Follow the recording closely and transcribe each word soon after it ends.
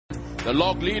The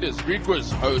log leaders,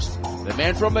 griquas, host the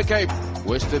man from the Cape,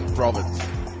 Western Province.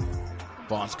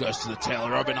 Barnes goes to the tail,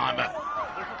 Robbenheimer.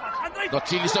 Not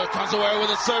Tiliso comes away with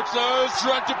it so close,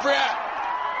 run to Brea.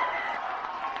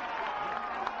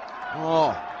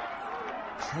 Oh,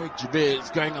 Craig Jabir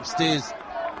is going upstairs.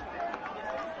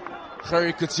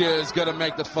 Harry Couture is going to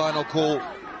make the final call.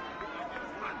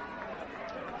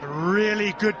 A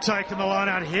really good take in the line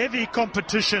out. Heavy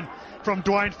competition from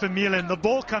Dwayne Vermeulen. The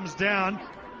ball comes down.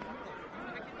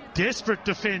 Desperate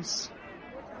defense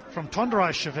from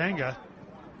Tonderai Shavanga.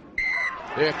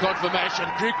 Their confirmation.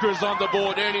 griquas on the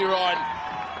board earlier on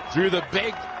through the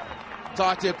big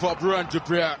tight head pop run to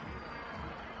Brea.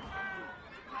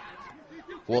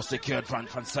 Ball secured front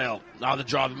Sale. Now the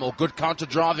driving more. Good counter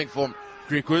driving from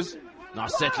griquas. Now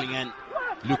settling in.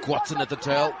 Luke Watson at the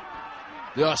tail.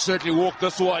 They are certainly walked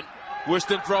this one.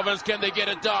 Western Province, can they get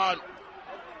it down?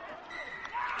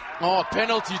 Oh,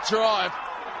 penalty try.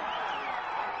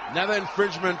 Another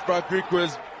infringement by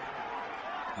griquas.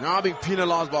 Now being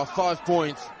penalized by 5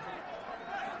 points.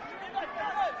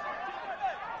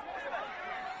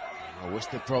 Oh,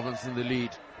 Western Province in the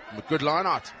lead. Good line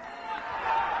out.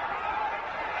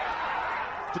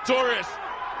 Pretorius.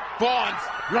 Barnes.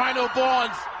 Rhino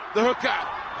Barnes. The hooker.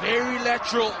 Very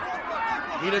lateral.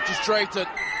 Needed to straighten.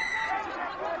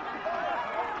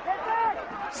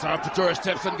 So Pretorius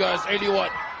steps and goes. 81.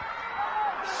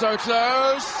 So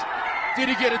close. Did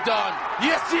he get it done?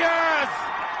 Yes, he has!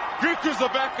 griquas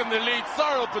are back in the lead.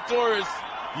 Cyril Pretorius,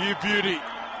 you beauty.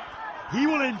 He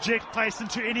will inject pace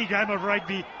into any game of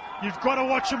rugby. You've got to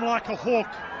watch him like a hawk.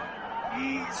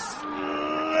 He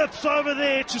slips over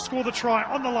there to score the try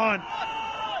on the line.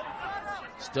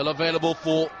 Still available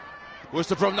for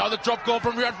Western Province. Now the drop goal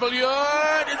from Rian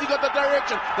Viljoen. Has he got the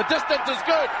direction? The distance is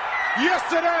good. Yes,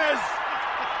 it is.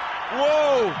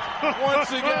 Whoa.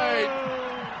 Once again,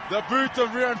 the boot of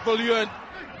Rian Viljoen.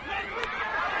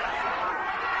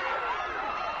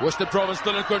 Western Province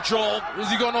still in control. Has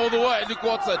he gone all the way? Luke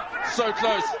Watson, so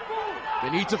close. They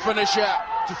need to finish here.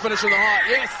 To finish with the heart.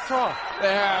 Yes,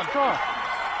 they have.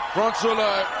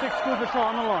 Francois 6 scores a try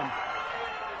on the line.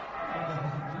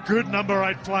 Good number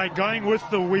 8 play, going with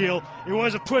the wheel. It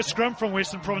was a poor scrum from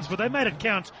Western Province, but they made it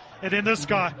count. And then this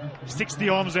guy sticks the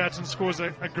arms out and scores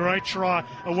a great try.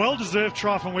 A well-deserved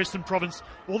try from Western Province.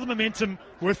 All the momentum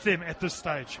with them at this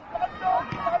stage.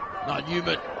 Now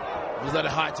Newman, was that a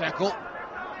high tackle?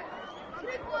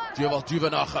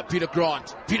 Duvanacher, Peter Grant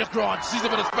sees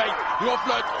him in his face. He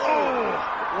offloads.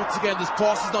 Oh! Once again, this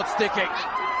pass is not sticking.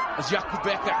 As Jakob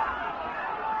Becker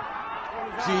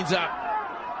cleans up.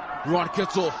 Ron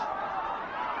Kitsoff.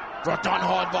 Brought down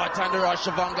hard by Tonderai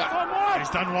Shavanga. He's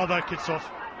done well though, Kitsoff.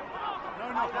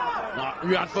 Now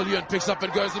Rian Viljoen picks up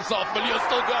and goes himself. Viljoen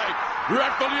still going.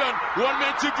 Rian Viljoen, one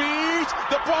man to beat.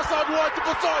 The pass out wide to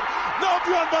Basson. No,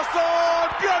 Bjorn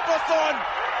Basson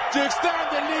to extend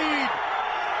the lead.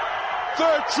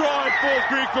 Third try for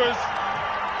griquas.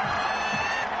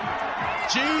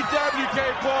 GWK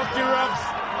Park erupts.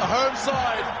 A home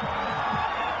side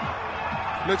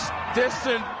looks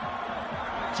destined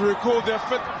to record their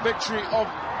 5th victory of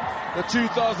the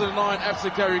 2009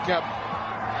 Absa Currie Cup.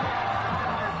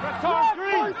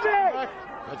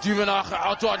 Duvanacher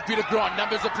out wide, Peter Grant.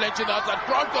 Numbers are plenty on the outside.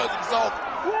 Grant goes himself.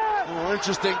 Oh,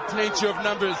 interesting, plenty of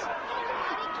numbers.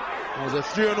 There's a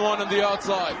 3-on-1 on the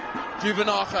outside.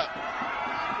 Duvanacher.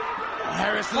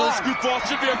 Harris, little scoop pass,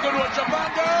 should be a good one.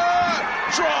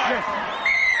 Shavanga! Try!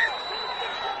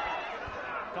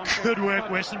 Good work,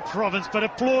 Western Province, but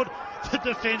applaud the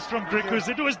defence from griquas.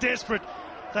 It was desperate.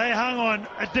 They hung on.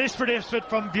 A desperate effort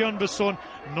from Bjorn Basson.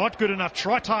 Not good enough.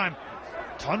 Try time.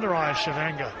 Tonderai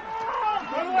Shavanga.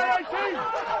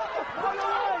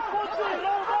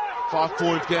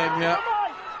 5-point game here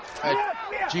at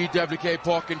GWK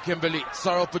Park in Kimberley.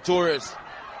 Cyril Pretorius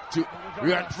to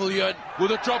Rian Viljoen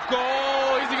with a drop goal.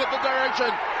 Has he got the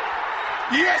direction?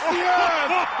 Yes, he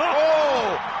has!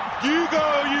 Oh! You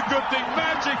go, you good thing.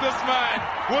 Magic, this man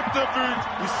with the boot.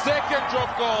 His second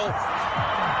drop goal.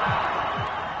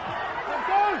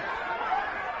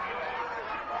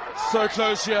 So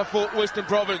close here for Western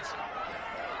Province.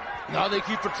 Now they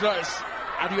keep it close.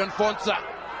 Adrian Fonsa.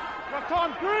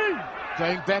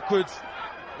 Going backwards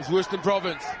is Western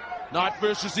Province. Now at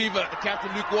first receiver, the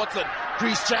captain Luke Watson.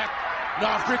 Crease check.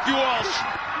 Now Ricky Walsh.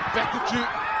 Back to two.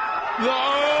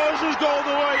 Oh, she's gone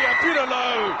the way here. Peter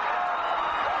Lowe.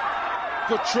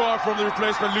 Good try from the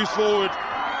replacement loose forward.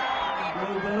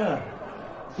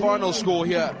 Final score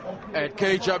here at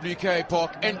KWK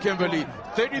Park in Kimberley.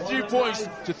 33 points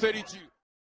to 32.